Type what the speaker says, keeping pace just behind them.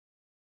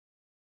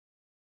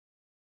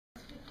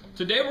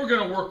Today we're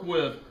going to work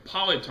with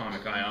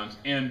polyatomic ions,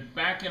 and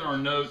back in our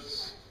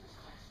notes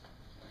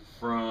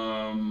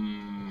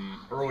from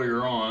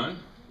earlier on,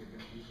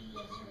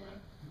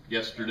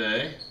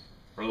 yesterday,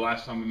 or the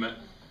last time we met,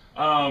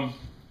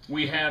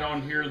 we had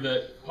on here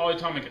that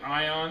polyatomic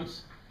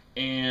ions,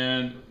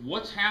 and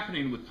what's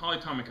happening with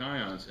polyatomic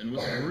ions, and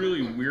what's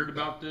really weird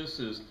about this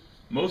is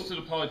most of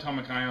the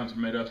polyatomic ions are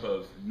made up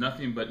of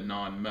nothing but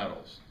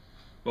non-metals.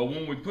 But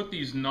when we put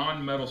these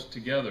non-metals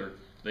together,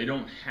 they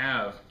don't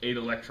have 8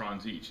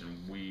 electrons each,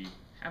 and we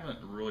haven't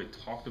really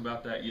talked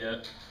about that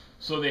yet.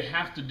 So they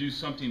have to do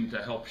something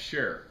to help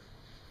share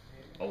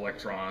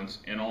electrons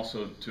and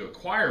also to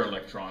acquire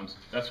electrons.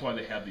 That's why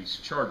they have these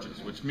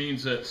charges, which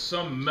means that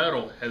some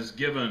metal has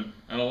given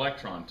an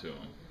electron to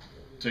them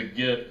to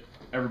get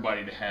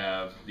everybody to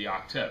have the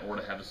octet or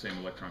to have the same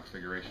electron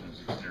configuration as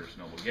the nearest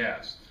noble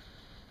gas.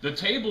 The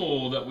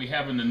table that we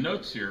have in the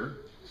notes here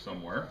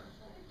somewhere,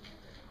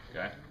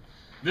 okay,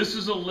 this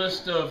is a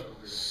list of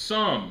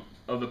some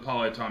of the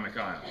polyatomic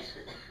ions.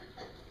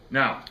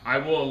 Now, I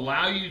will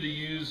allow you to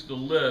use the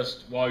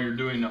list while you're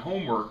doing the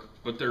homework,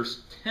 but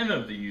there's 10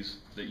 of these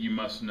that you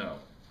must know.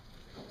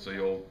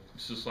 So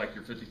it's just like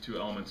your 52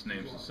 elements,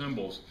 names, and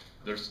symbols,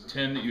 there's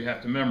 10 that you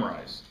have to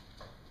memorize.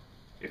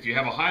 If you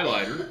have a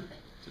highlighter,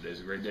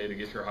 today's a great day to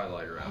get your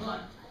highlighter out.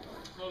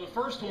 So the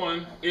first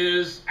one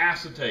is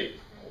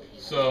acetate.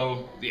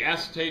 So the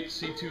acetate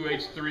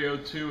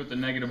C2H3O2 with the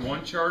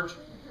 -1 charge.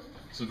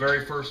 It's the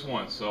very first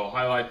one, so I'll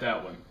highlight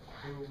that one.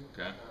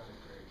 Okay.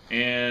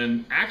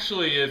 And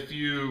actually, if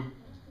you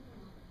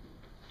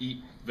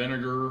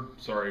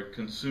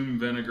consume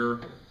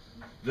vinegar,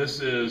 this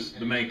is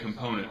the main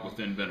component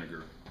within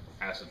vinegar,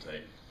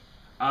 acetate.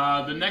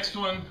 The next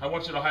one I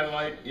want you to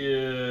highlight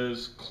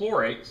is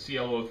chlorate,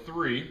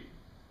 ClO3.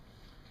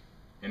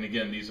 And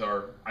again, these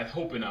are, I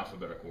hope, in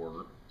alphabetical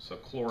order. So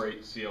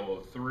chlorate,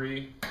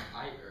 ClO3.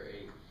 I or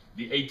A?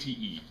 The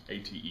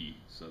ATE,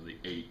 so the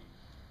 8.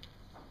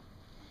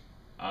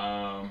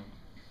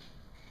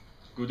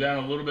 Go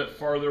down a little bit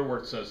farther where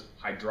it says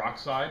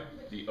hydroxide,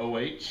 the OH.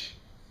 Wait,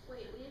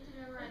 we have to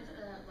memorize the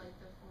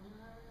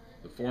formula?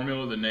 The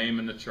formula, the name,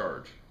 and the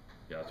charge.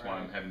 Yeah, that's why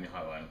I'm having you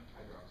highlight them.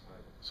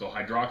 So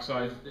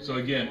hydroxide. So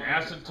again,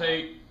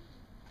 acetate,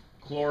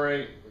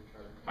 chlorate,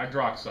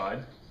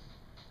 hydroxide.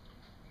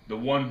 The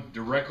one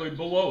directly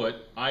below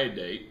it,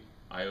 iodate,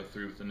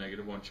 IO3 with the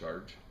 -1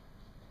 charge.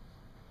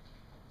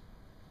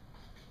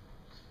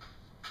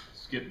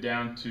 Skip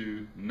down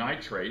to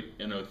nitrate,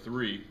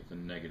 NO3 with a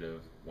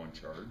 -1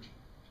 charge.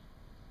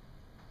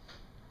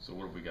 So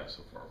what have we got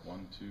so far?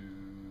 1,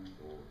 2,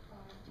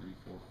 3,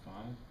 4,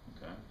 5.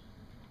 Okay.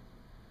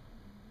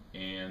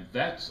 And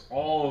that's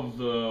all of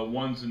the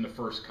ones in the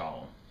first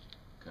column.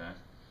 Okay.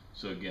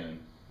 So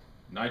again,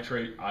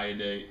 nitrate,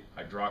 iodate,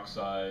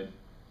 hydroxide,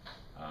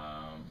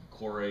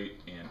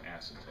 chlorate, and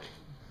acetate.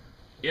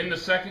 In the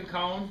second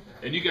column,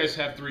 and you guys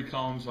have 3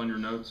 columns on your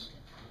notes?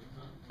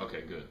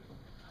 Okay, good.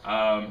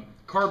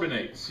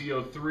 Carbonate,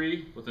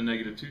 CO3 with a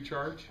 -2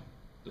 charge,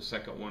 the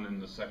second one in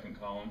the second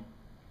column.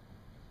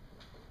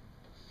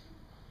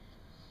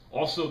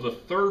 Also the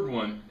third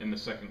one in the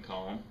second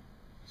column,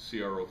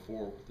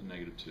 CrO4 with a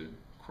 -2,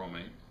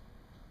 chromate.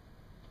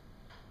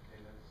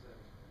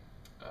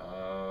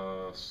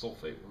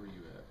 Sulfate, where are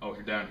you at? Oh,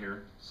 you're down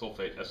here.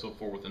 Sulfate,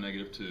 SO4 with a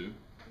 -2.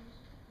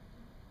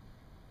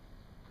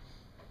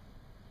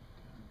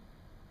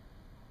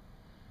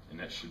 And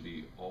that should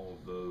be all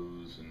of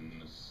those in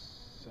the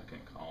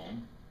second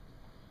column.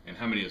 And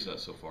how many is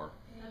that so far?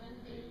 7,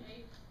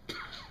 8.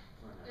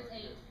 There's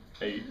 8.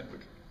 8.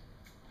 Okay.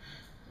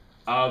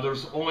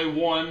 There's only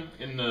one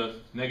in the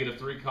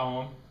 -3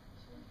 column.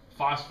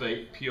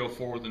 Phosphate,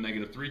 PO4 with a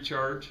 -3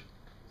 charge.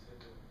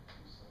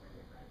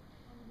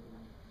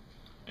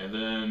 And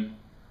then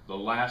the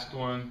last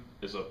one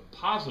is a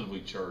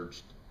positively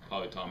charged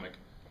polyatomic,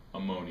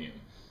 ammonium.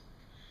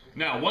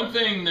 Now, one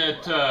thing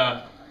that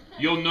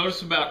you'll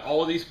notice about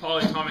all of these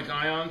polyatomic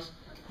ions,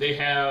 they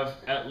have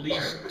at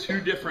least 2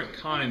 different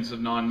kinds of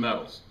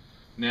nonmetals.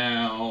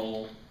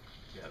 Now,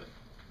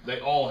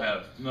 they all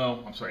have,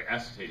 no, I'm sorry,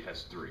 acetate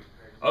has 3.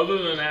 Other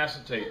than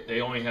acetate,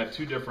 they only have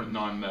 2 different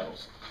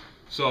nonmetals.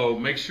 So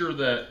make sure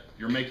that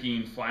you're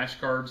making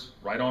flashcards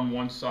right on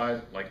one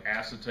side, like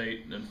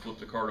acetate, and then flip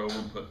the card over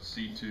and put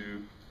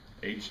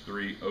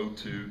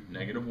C2H3O2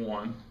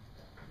 -1.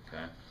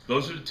 Okay,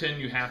 those are the 10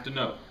 you have to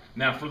know.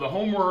 Now for the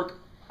homework,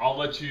 I'll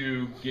let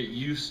you get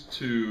used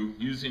to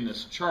using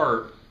this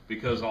chart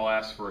because I'll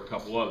ask for a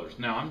couple others.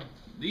 Now,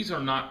 these are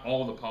not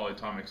all the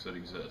polyatomics that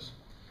exist.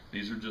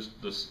 These are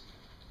just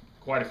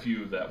quite a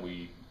few that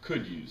we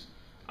could use.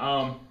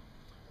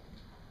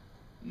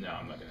 No,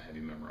 I'm not going to have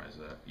you memorize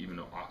that, even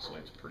though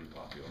oxalate's pretty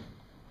popular.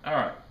 All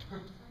right.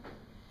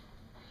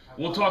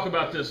 We'll talk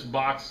about this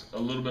box a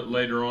little bit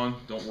later on.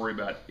 Don't worry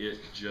about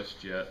it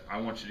just yet. I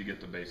want you to get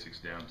the basics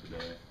down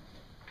today.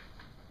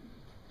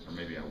 Or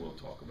maybe I will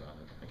talk about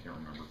it. I can't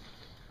remember.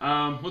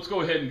 Let's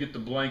go ahead and get the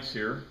blanks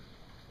here.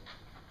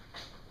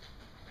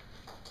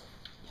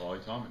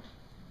 Polyatomic.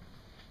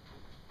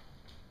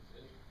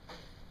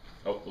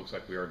 Oh, looks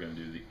like we are going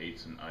to do the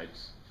 8s and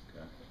 8s.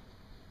 Okay.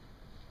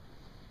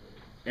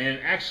 And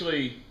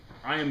actually,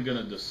 I am going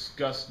to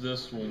discuss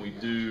this when we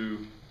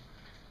do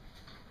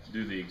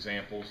the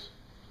examples.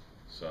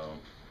 So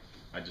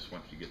I just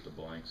want you to get the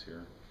blanks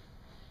here.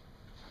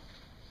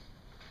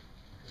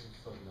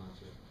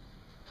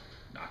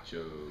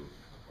 Nacho.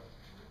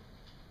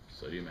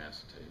 Sodium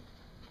acetate.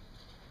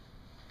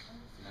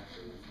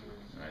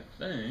 I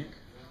think.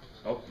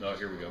 Oh, no,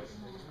 here we go.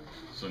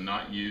 So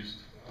not used.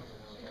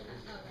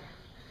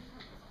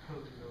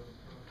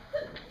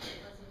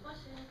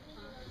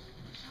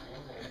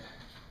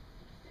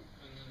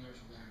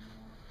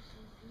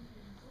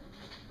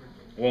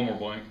 One more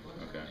blank.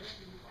 Okay.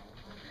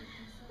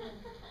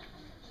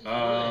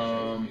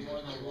 No,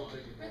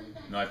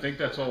 I think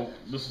that's all.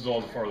 This is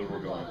all the farther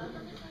we're going.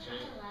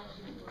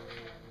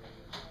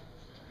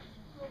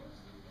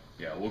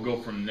 Yeah, we'll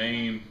go from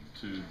name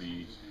to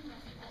the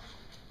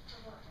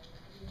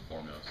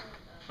formulas.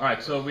 All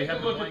right, so we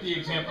have looked at the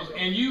examples,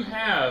 and you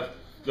have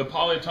the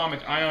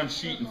polyatomic ion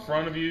sheet in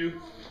front of you.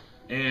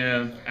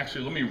 And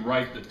actually, let me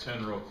write the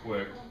 10 real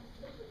quick.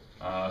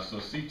 So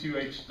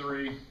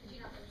C2H3,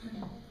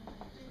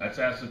 that's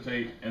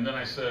acetate. And then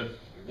I said,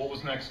 what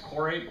was next?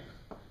 Chlorate?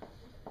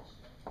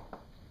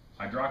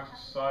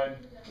 Hydroxide?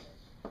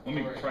 Let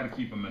me try to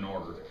keep them in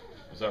order.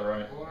 Is that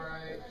right?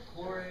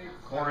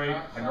 Chlorate,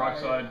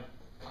 hydroxide,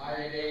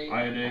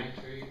 iodate,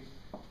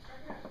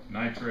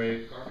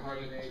 nitrate.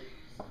 Carbonate,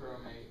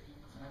 chromate.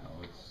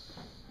 Oh,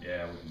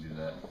 yeah, we can do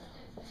that.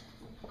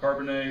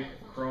 Carbonate,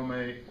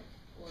 chromate,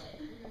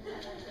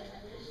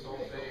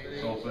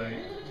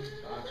 sulfate,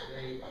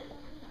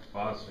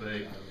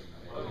 phosphate,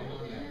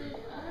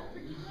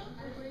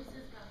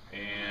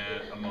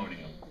 and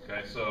ammonium.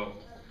 Okay, so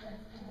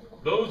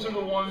those are the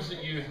ones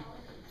that you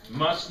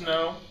must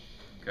know.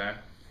 Okay,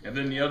 and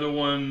then the other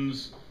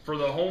ones for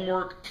the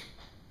homework,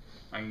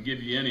 I can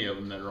give you any of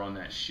them that are on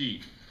that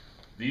sheet.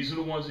 These are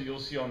the ones that you'll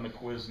see on the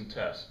quiz and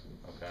test.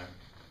 Okay,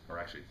 or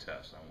actually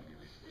test. I won't give you.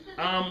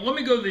 Let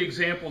me go to the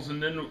examples,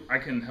 and then I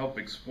can help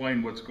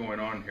explain what's going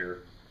on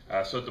here.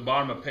 So at the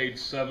bottom of page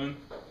 7,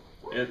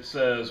 it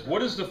says,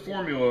 what is the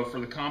formula for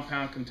the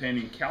compound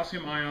containing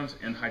calcium ions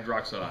and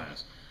hydroxide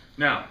ions?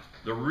 Now,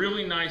 the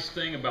really nice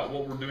thing about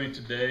what we're doing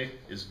today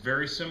is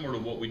very similar to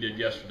what we did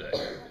yesterday.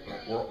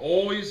 We're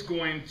always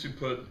going to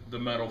put the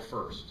metal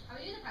first. Are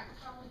we doing the practice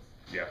problems?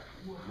 Yeah,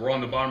 we're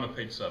on the bottom of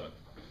page 7.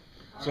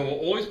 So we'll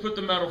always put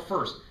the metal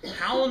first.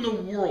 How in the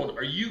world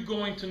are you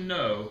going to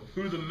know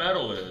who the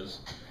metal is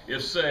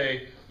if,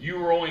 say, you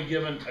were only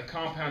given a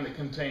compound that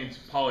contains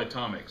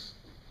polyatomics?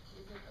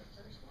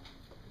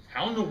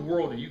 How in the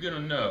world are you going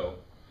to know?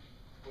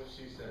 What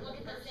she said. Look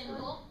at the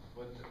symbol.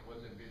 What's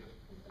it be?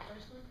 The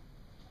first one.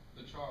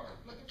 The charge.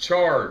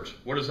 Charge.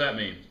 What does that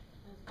mean?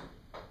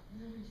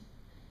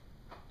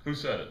 Who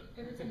said it?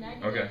 If it's a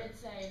negative, Okay.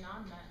 it's a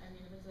non-metal. I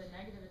mean, if it's a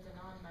negative, it's a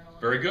non-metal.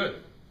 Very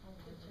good.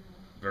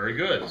 Very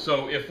good.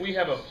 So if we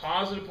have a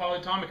positive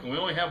polyatomic and we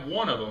only have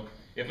one of them,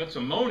 if it's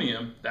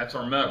ammonium, that's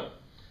our metal.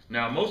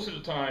 Now, most of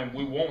the time,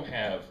 we won't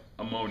have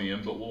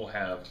ammonium, but we'll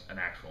have an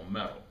actual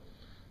metal.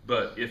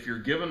 But if you're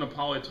given a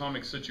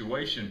polyatomic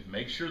situation,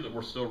 make sure that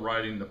we're still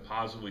writing the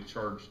positively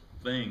charged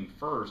thing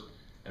first,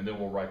 and then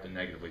we'll write the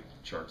negatively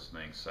charged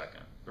thing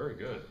second. Very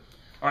good.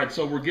 All right,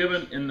 so we're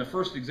given, in the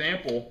first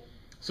example,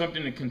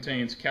 something that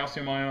contains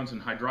calcium ions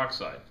and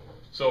hydroxide.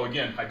 So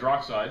again,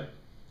 hydroxide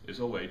is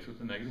OH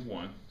with a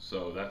 -1,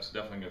 so that's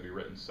definitely going to be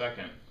written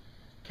second.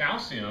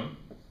 Calcium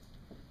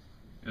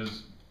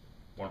is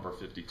one of our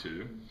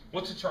 52.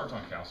 What's the charge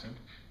on calcium?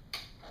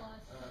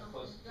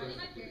 Plus Do I need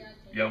my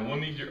periodic table? Yeah, we'll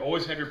need your,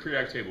 always have your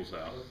periodic tables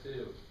out.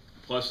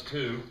 Plus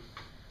 2.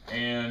 +2.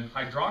 And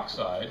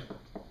hydroxide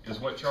is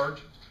what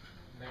charge?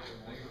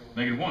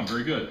 -1.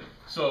 Very good.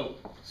 So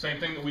same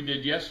thing that we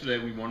did yesterday.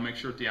 We want to make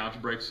sure that the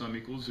algebraic sum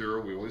equals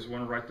 0. We always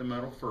want to write the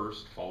metal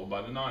first, followed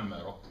by the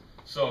non-metal.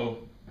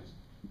 So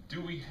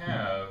do we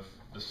have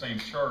the same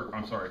chart?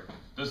 I'm sorry.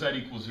 Does that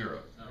equal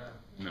 0?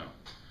 No.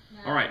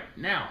 All right.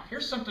 Now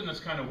here's something that's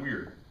kind of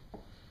weird.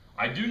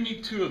 I do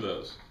need 2 of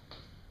those.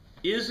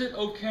 Is it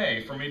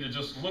okay for me to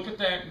just look at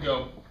that and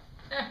go,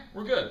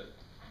 we're good?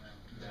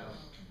 No.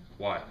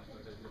 Why?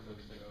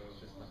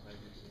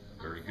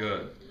 Very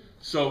good.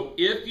 So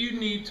if you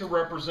need to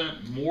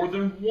represent more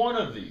than one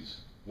of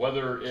these,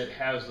 whether it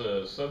has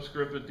a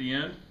subscript at the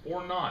end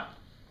or not,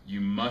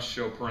 you must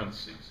show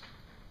parentheses.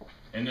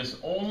 And this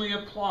only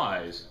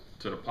applies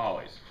to the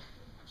polys.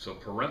 So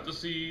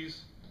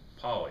parentheses,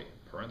 poly,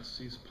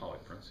 parentheses, poly,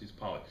 parentheses,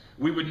 poly.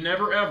 We would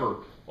never ever,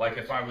 like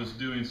if I was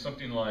doing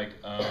something like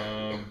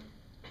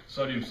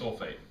sodium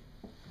sulfate,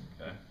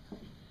 okay?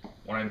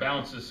 When I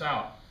balance this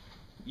out,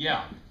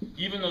 yeah,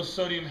 even though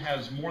sodium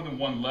has more than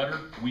one letter,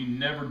 we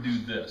never do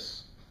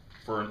this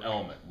for an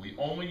element. We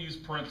only use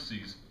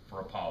parentheses for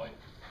a poly,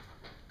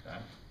 okay?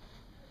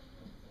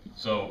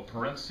 So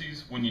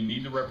parentheses when you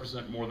need to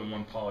represent more than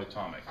one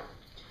polyatomic.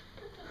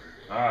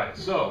 All right,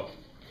 so,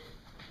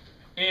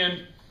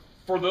 and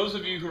for those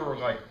of you who are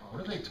like,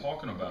 what are they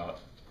talking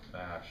about?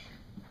 Gosh,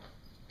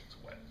 it's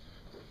wet.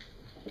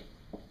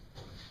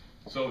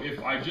 So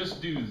if I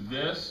just do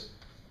this,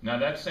 Now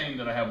that's saying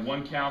that I have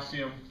 1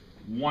 calcium,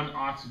 1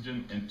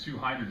 oxygen, and 2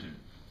 hydrogen.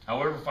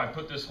 However, if I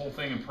put this whole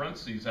thing in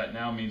parentheses, that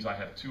now means I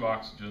have 2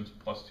 oxygens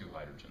plus 2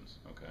 hydrogens,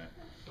 okay?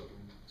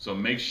 So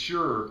make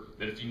sure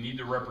that if you need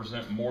to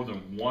represent more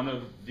than one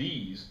of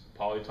these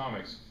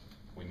polyatomics,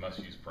 we must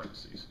use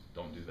parentheses.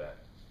 Don't do that.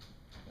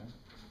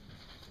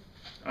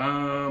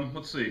 Okay?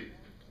 Let's see.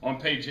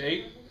 On page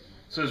 8, it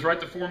says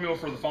write the formula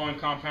for the following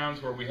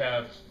compounds where we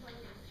have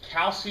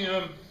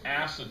calcium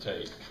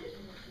acetate.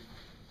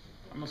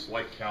 I must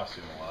like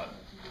calcium a lot.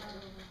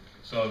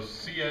 So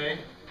Ca,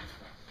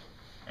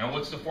 and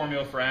what's the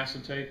formula for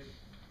acetate?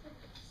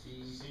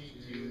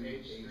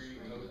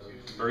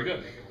 C2H3O2. Very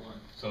good.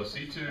 So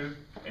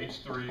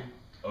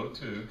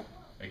C2H3O2.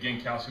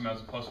 Again, calcium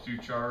has a +2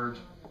 charge.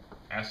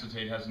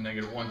 Acetate has a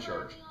 -1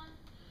 charge.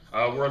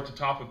 We're at the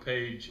top of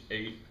page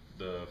 8.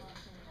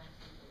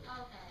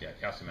 Yeah,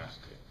 calcium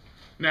acetate.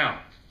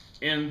 Now,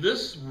 and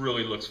this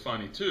really looks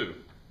funny too.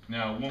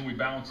 Now, when we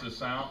balance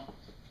this out,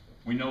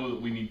 we know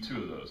that we need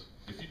 2 of those.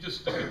 If you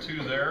just stick a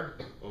 2 there,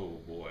 oh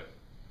boy.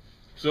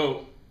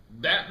 So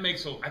that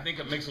makes, I think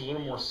it makes a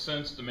little more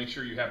sense to make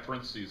sure you have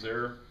parentheses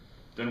there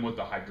than with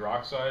the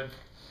hydroxide.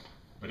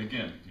 But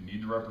again, if you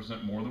need to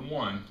represent more than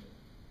one,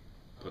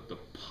 put the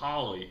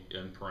poly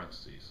in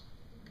parentheses.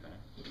 Okay?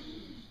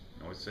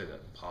 I always say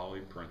that,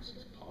 poly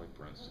parentheses,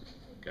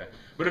 okay?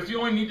 But if you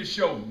only need to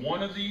show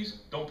one of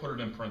these, don't put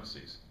it in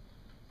parentheses.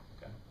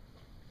 Okay?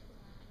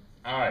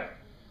 All right.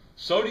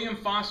 Sodium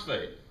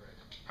phosphate.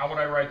 How would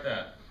I write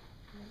that?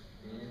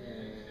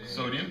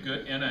 Sodium,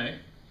 good, Na.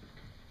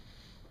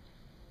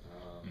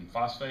 And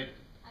phosphate?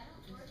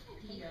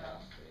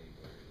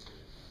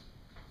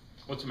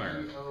 What's the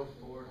matter?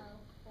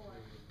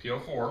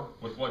 PO4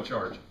 with what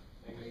charge?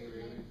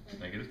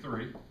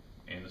 -3.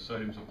 And the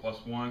sodium's a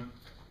 +1.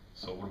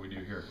 So what do we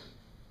do here?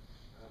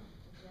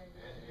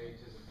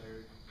 NH is a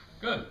third.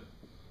 Good.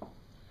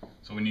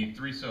 So we need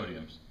 3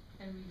 sodiums.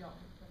 And we don't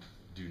put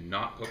parentheses. Do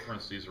not put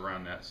parentheses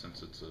around that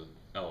since it's an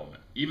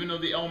element. Even though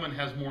the element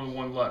has more than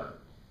one letter.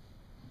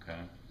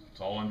 Okay? It's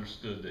all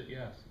understood that,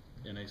 yes,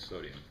 Na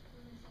sodium.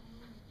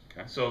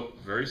 Okay? So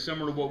very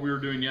similar to what we were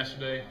doing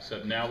yesterday,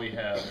 except now we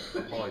have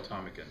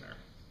polyatomic in there.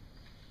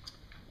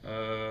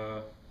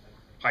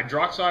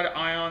 Hydroxide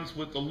ions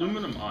with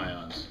aluminum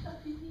ions.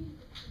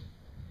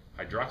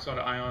 Hydroxide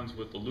ions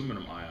with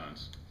aluminum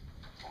ions.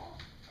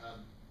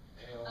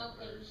 Al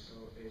first,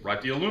 so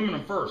Write the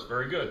aluminum first.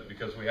 Very good,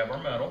 because we have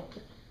our metal.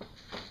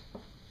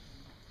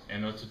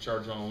 And what's the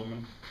charge on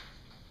aluminum?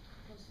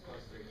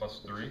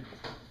 +3.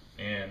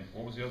 And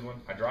what was the other one?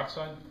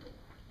 Hydroxide?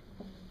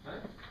 Huh?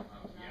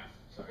 Yeah,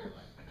 sorry.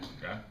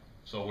 Okay.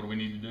 So what do we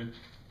need to do?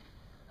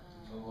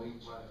 OH.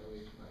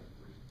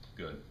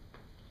 Good.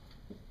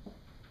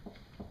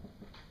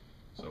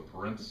 So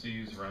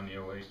parentheses around the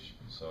OH.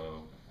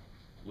 So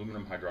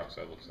aluminum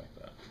hydroxide looks like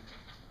that.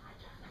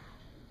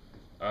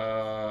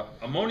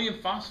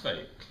 Ammonium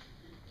phosphate.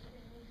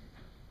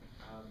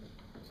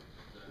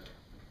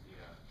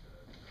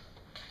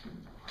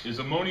 Is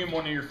ammonium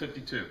one of your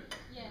 52?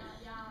 Yes.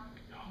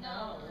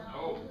 No.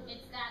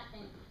 It's that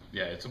thing.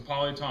 Yeah, it's a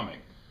polyatomic.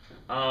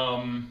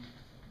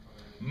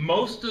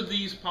 Most of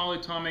these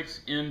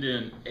polyatomics end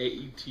in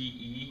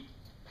ATE.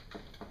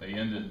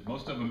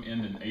 Most of them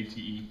end in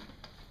ATE,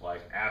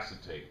 like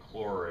acetate,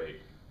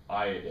 chlorate,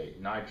 iodate,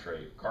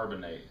 nitrate,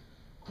 carbonate,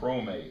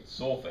 chromate,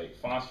 sulfate,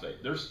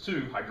 phosphate. There's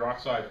 2,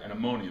 hydroxide and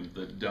ammonium,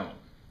 that don't.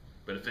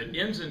 But if it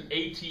ends in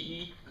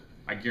ATE,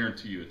 I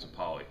guarantee you it's a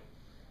poly.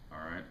 All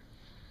right?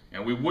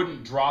 And we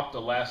wouldn't drop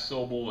the last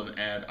syllable and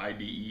add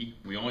IDE.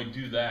 We only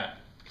do that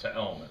to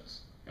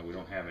elements, and we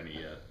don't have any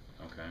yet.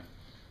 Okay?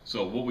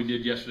 So what we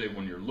did yesterday,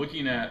 when you're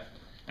looking at,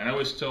 and I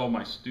always tell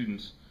my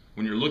students,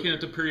 when you're looking at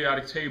the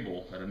periodic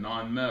table at a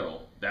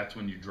non-metal, that's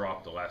when you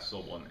drop the last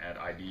syllable and add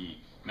IDE.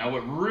 Now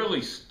what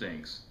really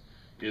stinks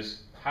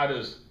is, how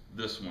does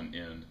this one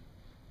end?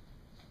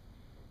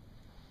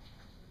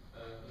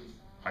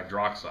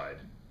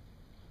 Hydroxide.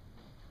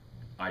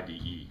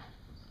 IDE.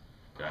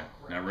 Okay.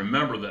 Now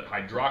remember that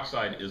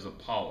hydroxide is a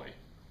poly.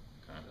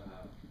 Okay.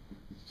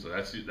 So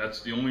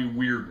that's the only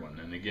weird one.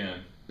 And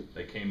again,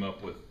 they came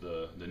up with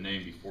the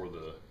name before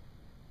the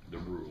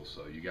rule.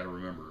 So you got to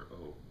remember.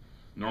 Oh,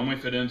 normally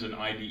if it ends in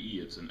IDE,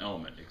 it's an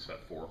element,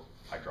 except for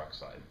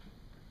hydroxide.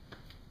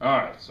 All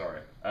right.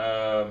 Sorry.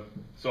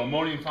 So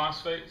ammonium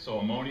phosphate. So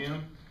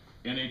ammonium,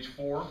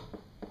 NH4.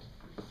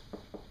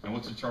 And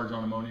what's the charge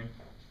on ammonium?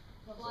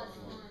 +1.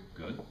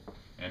 Good.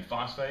 And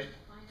phosphate?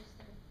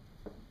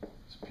 -3.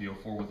 It's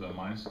PO4 with a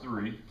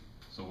 -3.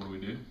 So what do we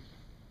do?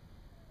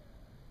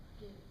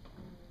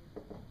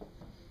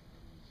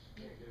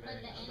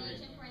 Put the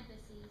NH in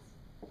parentheses,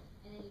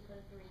 and then you put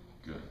a 3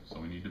 next. Good. So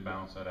we need to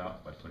balance that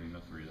out by putting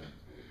a 3 there.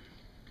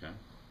 Okay.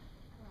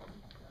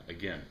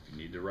 Again, if you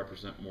need to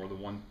represent more than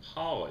one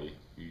poly,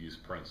 you use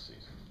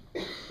parentheses.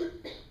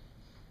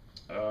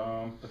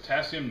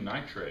 Potassium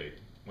nitrate.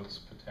 What's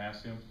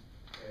potassium?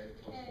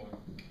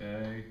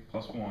 K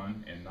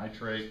 +1, and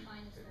nitrate.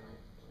 -1.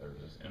 There it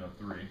is,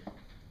 NO3.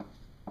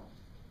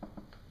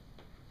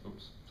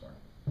 Oops, sorry.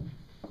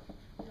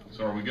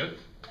 So are we good?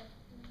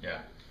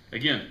 Yeah.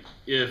 Again,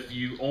 if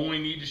you only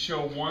need to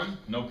show one,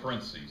 no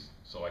parentheses.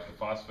 So like the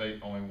phosphate,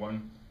 only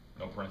one,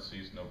 no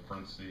parentheses, no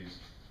parentheses,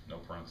 no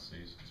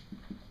parentheses.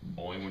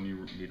 Only when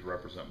you need to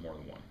represent more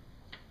than one.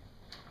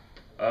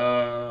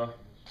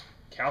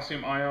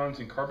 Calcium ions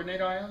and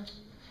carbonate ions?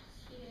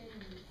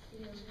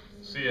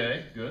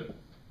 Ca, good.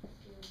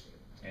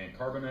 And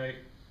carbonate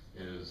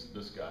is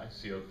this guy,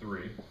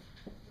 CO3.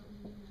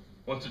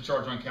 What's the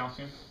charge on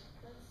calcium?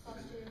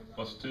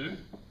 Plus 2.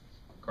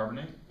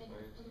 Carbonate?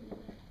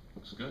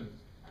 Looks good.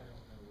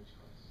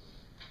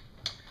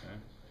 Okay.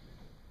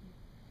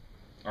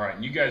 All right,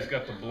 and you guys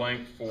got the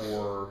blank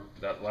for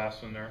that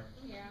last one there?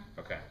 Yeah.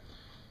 Okay.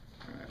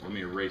 All right, let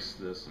me erase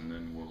this and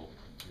then we'll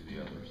do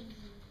the others.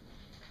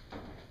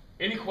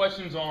 Any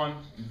questions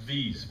on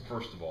these,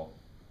 first of all?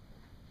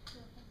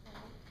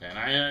 Okay,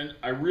 and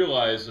I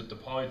realize that the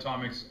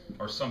polyatomics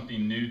are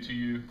something new to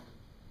you,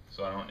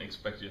 so I don't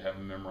expect you to have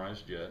them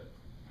memorized yet.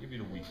 I'll give you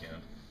the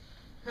weekend.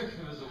 Give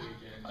us a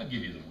weekend. I'll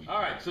give you the weekend. All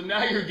right, so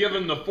now you're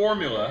given the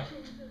formula.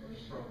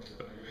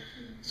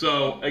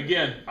 So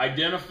again,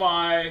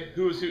 identify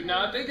who is who.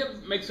 Now I think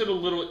it makes it a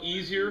little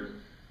easier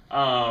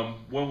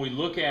when we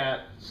look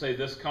at, say,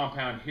 this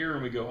compound here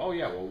and we go, oh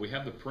yeah, well we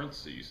have the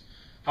parentheses.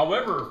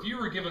 However, if you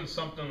were given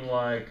something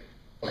like,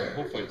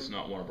 hopefully it's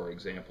not one of our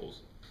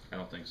examples. I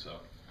don't think so.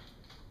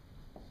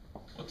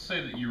 Let's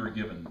say that you were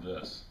given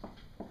this.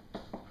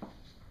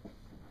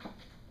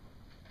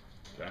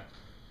 Okay.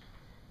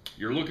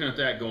 You're looking at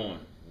that going,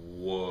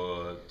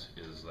 what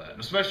is that?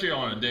 And especially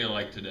on a day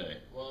like today.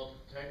 Well,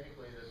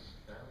 technically that's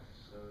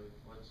balanced, so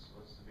what's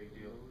the big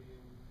deal?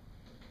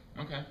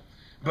 Okay.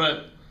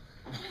 But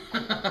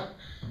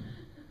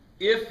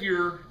if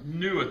you're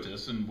new at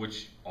this, and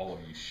which all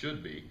of you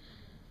should be,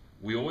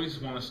 we always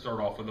want to start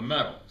off with a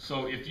metal.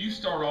 So if you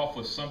start off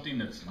with something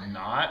that's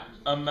not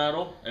a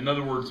metal, in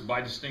other words,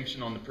 by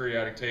distinction on the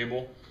periodic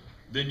table,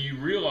 then you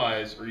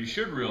realize, or you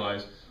should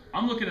realize,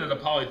 I'm looking at a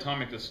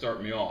polyatomic that's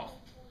starting me off.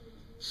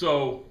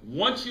 So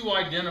once you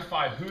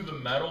identify who the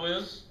metal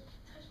is,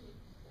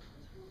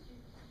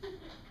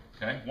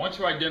 okay, once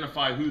you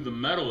identify who the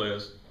metal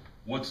is,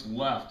 what's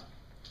left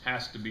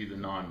has to be the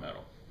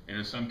non-metal. And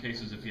in some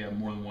cases, if you have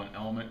more than one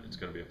element, it's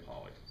going to be a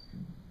poly.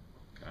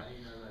 Okay? How do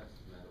you know that's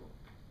metal?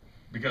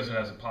 Because it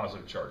has a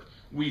positive charge.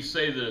 We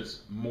say that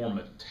it's more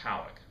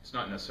metallic. It's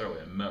not necessarily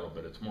a metal,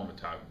 but it's more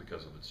metallic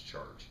because of its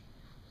charge.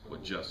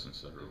 What Justin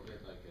said earlier.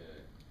 Get like a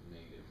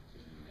 -2,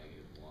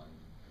 -1.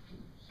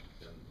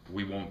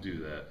 We won't do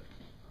that.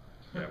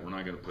 Yeah, we're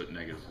not going to put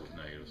negatives with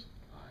negatives.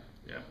 Alright.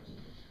 Yeah.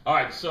 All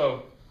right,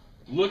 so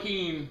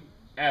looking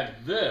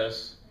at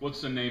this, what's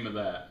the name of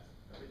that?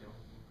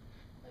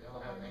 They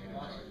all have negative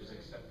charges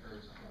except for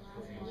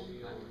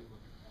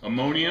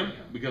Ammonium,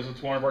 because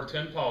it's one of our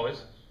 10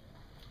 polys.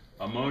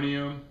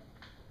 Ammonium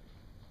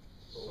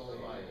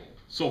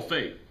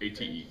sulfate,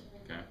 ATE.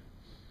 Okay.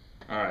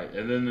 All right,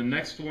 and then the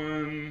next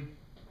one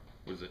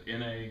was it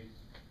Na?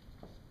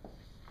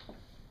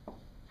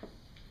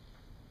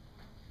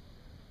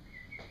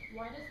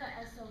 Why does the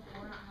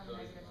SO4 not have a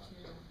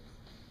 -2?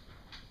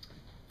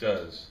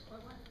 Does.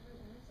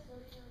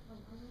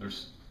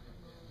 There's,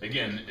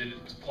 again,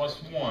 it's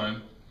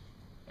 +1,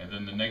 and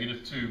then the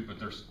 -2, but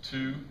there's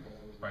 2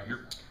 right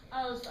here.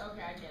 Oh, so,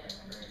 okay, I get it.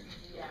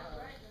 Yeah.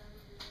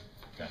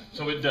 Okay,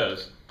 so it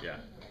does, yeah.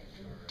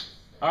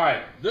 All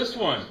right, this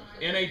one,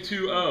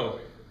 Na2O.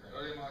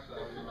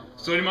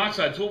 Sodium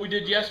oxide, it's what we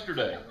did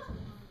yesterday.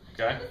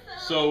 Okay,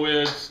 so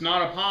it's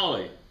not a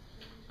poly.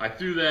 I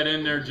threw that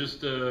in there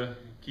just to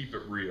keep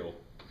it real.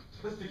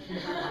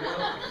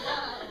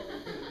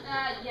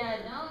 Yeah,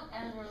 don't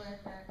ever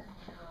let that come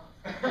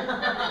out.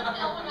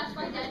 No, that's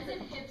my dad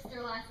said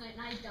hipster last night,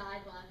 and I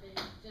died laughing.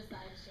 Just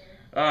thought I'd share.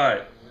 All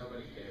right.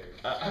 Nobody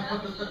cares.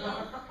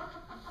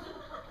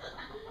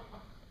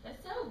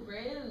 That's so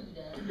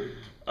rude.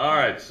 All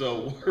right,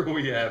 so what do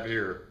we have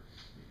here?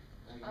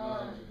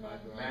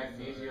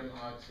 Magnesium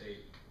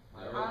oxide.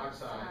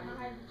 Hydroxide.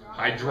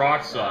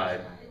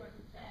 Hydroxide.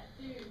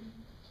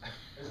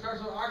 It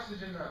starts with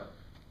oxygen though.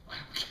 I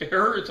don't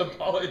care, it's a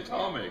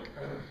polyatomic.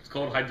 It's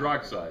called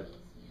hydroxide.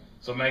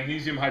 So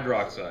magnesium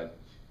hydroxide.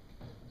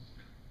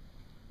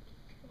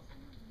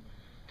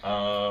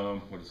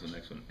 What is the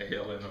next one?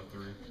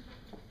 AlNO3.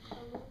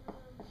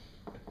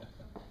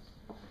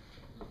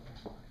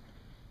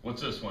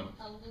 What's this one?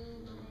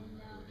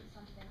 Aluminum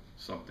something.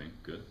 Something,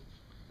 good.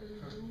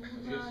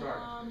 Good start.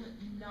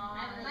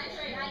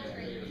 Nitrate,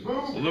 nitrate.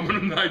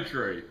 Aluminum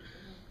nitrate.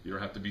 You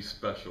don't have to be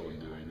special in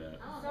doing that.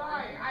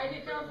 Sorry, I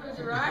didn't know if it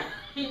was right.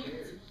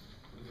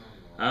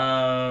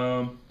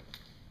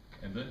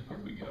 And then here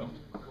we go.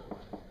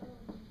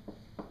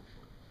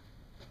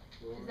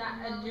 Is that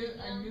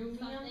anumium?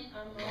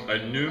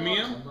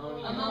 Anumium?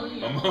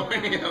 Ammonium.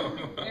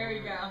 Ammonium. There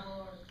you go.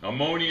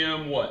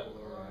 Ammonium what?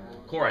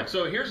 Chloride.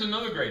 So here's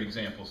another great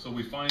example. So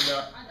we find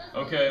out,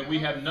 okay, we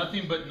have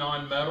nothing but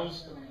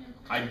non-metals.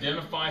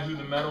 Identify who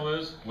the metal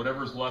is.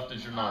 Whatever's left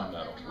is your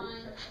non-metal.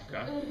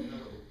 Okay. I don't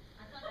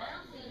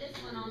see this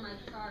one on my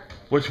chart.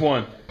 Which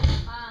one?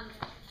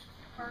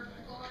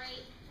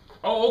 Perchlorate.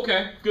 Oh,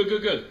 okay. Good,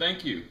 good, good.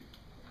 Thank you.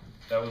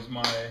 That was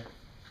my,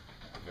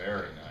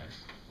 very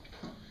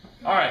nice.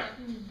 All right.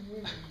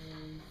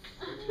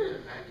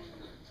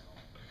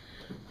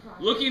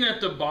 Looking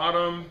at the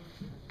bottom,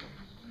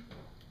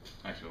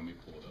 actually let me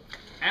pull it up.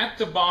 At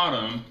the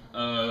bottom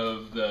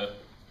of the,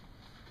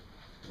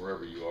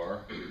 wherever you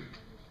are,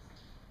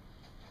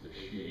 the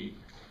sheet,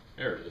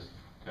 there it is,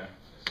 okay.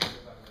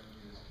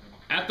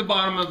 At the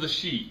bottom of the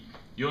sheet,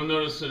 you'll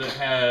notice that it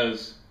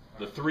has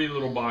the 3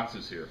 little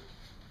boxes here,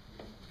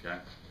 okay.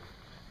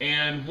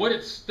 And what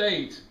it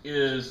states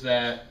is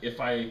that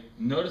if I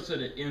notice that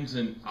it ends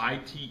in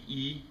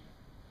ITE,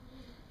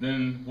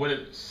 then what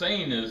it's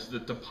saying is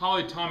that the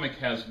polyatomic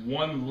has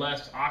 1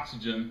 less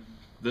oxygen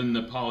than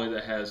the poly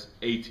that has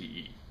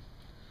ATE.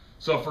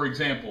 So for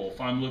example,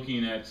 if I'm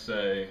looking at,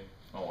 say,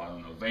 oh, I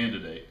don't know,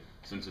 Vandadate,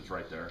 since it's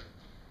right there,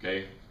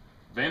 okay?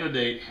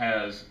 Vandadate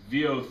has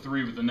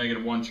VO3 with a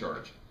 -1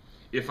 charge.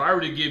 If I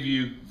were to give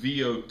you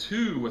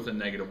VO2 with a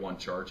 -1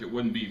 charge, it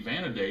wouldn't be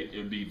Vandadate, it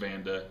would be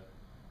Vandite.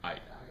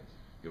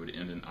 It would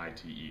end in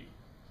ITE.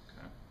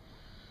 Okay?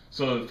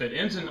 So if it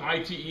ends in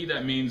ITE,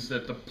 that means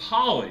that the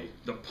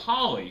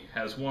poly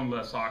has 1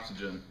 less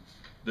oxygen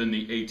than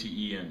the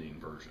ATE ending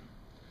version.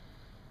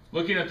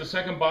 Looking at the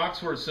second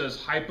box where it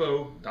says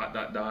hypo ...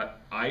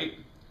 ite,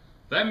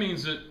 that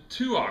means that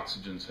 2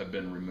 oxygens have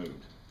been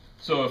removed.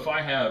 So if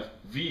I have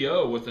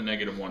VO with a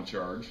 -1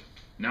 charge,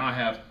 now I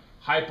have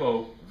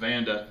hypo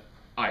Vanda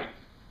ite.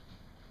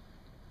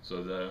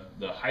 So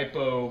the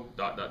hypo ...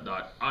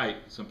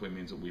 ite simply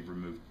means that we've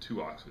removed 2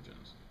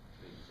 oxygens.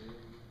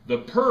 The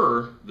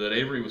per that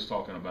Avery was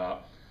talking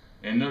about,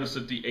 and notice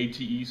that the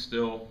ATE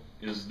still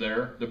is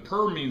there. The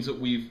per means that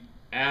we've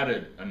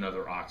added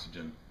another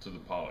oxygen to the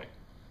poly.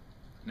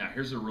 Now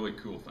here's a really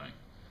cool thing.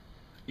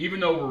 Even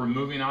though we're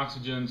removing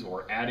oxygens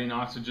or adding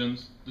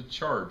oxygens, the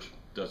charge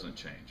doesn't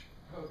change.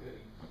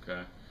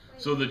 Okay?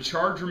 So the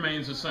charge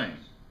remains the same.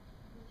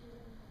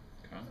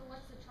 Okay? So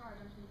what's the charge?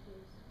 I'm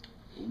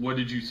confused. What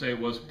did you say it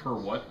was per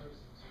what?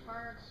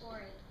 Per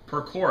chlorate.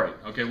 Per chlorate.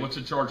 Okay, what's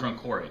the charge on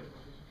chlorate?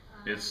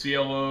 It's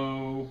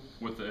ClO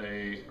with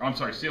a, I'm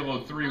sorry,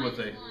 ClO3 with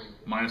a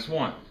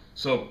 -1.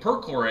 So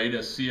perchlorate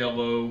is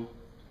ClO,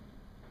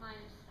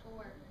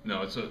 -4.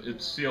 no, it's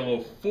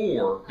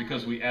ClO4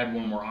 because we add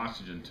 1 more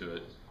oxygen to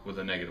it with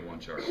a -1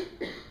 charge.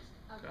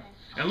 Okay.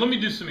 And let me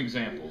do some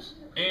examples.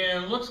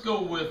 And let's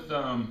go with,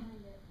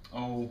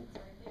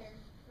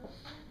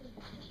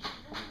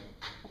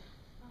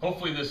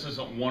 hopefully this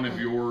isn't one of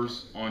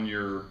yours on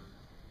your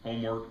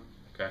homework.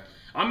 Okay.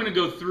 I'm going to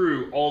go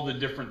through all the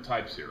different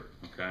types here.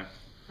 Okay.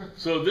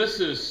 So this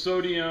is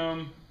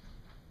sodium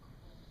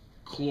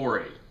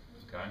chlorate.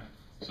 Okay.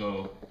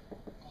 So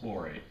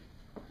chlorate.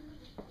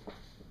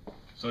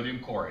 Sodium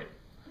chlorate.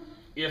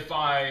 If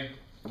I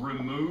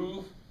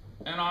remove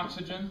an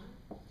oxygen,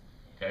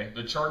 okay,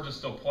 the charge is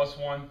still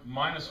 +1,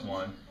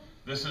 -1.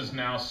 This is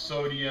now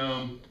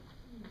sodium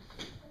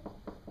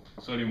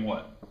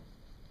what?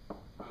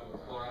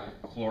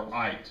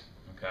 Chlorite.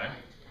 Okay.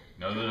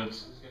 Know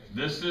that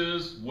this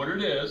is what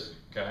it is.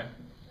 Okay.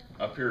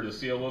 Up here, the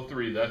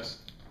ClO3,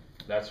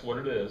 that's what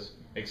it is.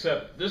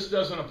 Except this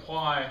doesn't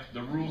apply,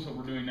 the rules that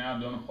we're doing now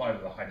don't apply to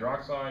the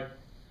hydroxide,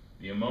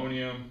 the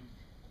ammonium,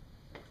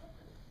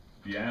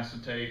 the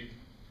acetate,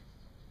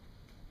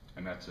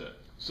 and that's it.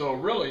 So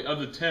really, of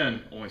the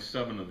 10, only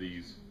 7 of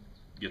these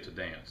get to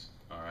dance.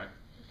 All right.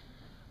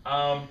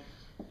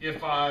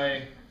 If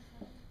I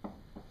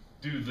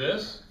do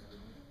this,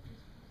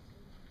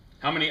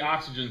 how many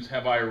oxygens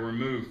have I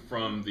removed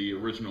from the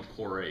original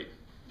chlorate?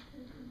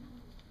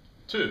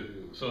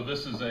 2. So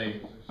this is a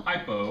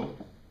hypochlorite.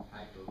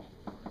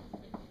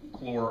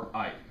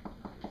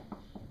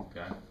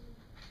 Okay.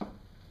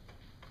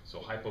 So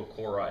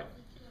hypochlorite.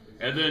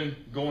 And then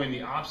going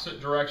the opposite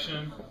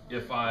direction,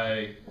 if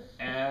I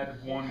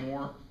add 1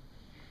 more,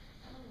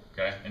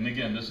 okay, and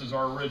again, this is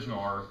our original,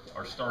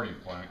 our starting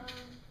point.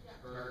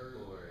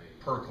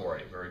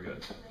 Perchlorate, very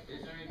good.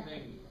 Is there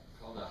anything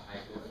called a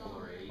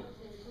hypochlorate?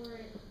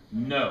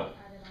 No.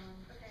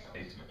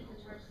 ATE.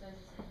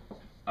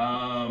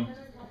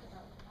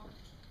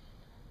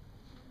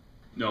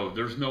 No,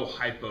 there's no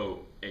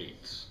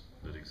hypo-8s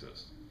that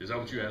exist. Is that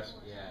what you asked?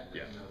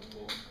 Yeah.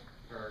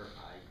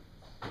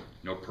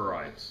 No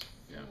perites.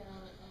 Yeah.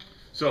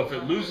 So if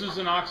it loses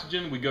an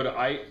oxygen, we go to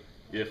ite.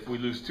 If we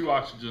lose 2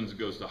 oxygens, it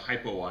goes to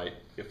hypoite.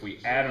 If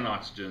we add an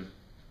oxygen,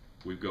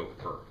 we go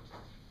per.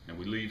 And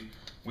we leave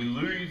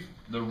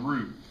the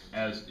root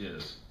as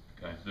is.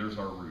 Okay, there's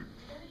our root.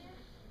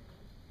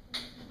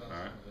 All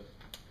right.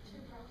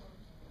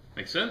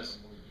 Make sense?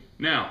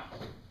 Now,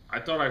 I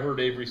thought I heard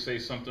Avery say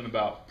something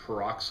about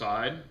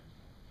peroxide.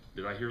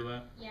 Did I hear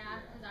that? Yeah,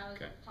 because I was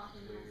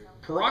talking to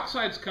myself.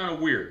 Peroxide's kind of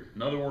weird.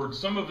 In other words,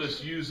 some of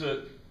us use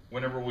it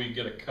whenever we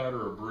get a cut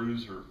or a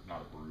bruise, or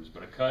not a bruise,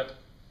 but a cut.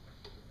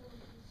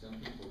 Some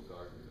people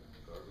gargle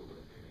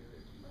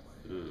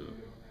with it.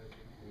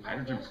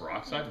 Hydrogen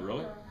peroxide,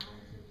 really?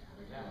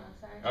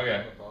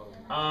 Okay.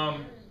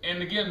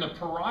 And again, the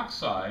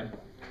peroxide,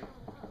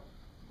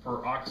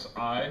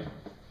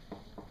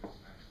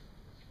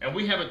 and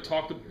we haven't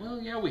talked,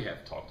 well, yeah, we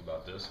have talked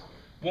about this.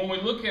 when we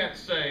look at,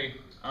 say,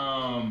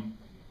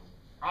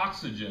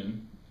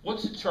 oxygen,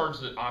 what's the charge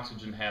that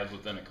oxygen has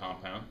within a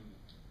compound?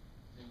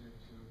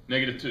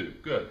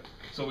 -2. Good.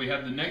 So we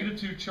have the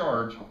 -2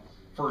 charge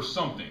for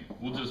something.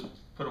 We'll just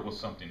put it with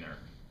something there.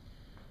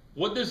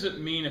 What does it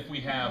mean if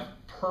we have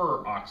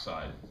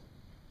peroxide?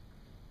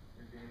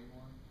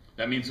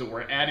 That means that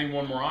we're adding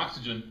one more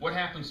oxygen. What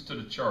happens to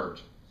the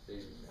charge?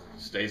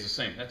 Stays the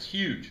same. That's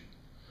huge.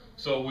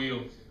 So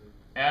we'll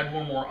add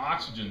one more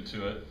oxygen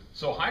to it.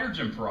 So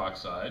hydrogen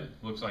peroxide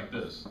looks like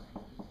this.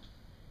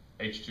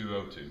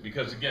 H2O2.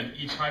 Because again,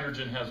 each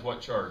hydrogen has what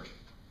charge?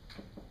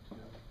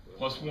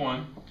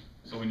 +1.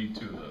 So we need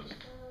 2 of those.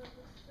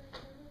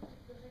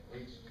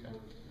 Okay.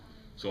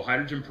 So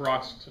hydrogen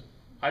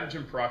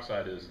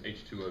peroxide is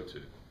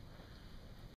H2O2.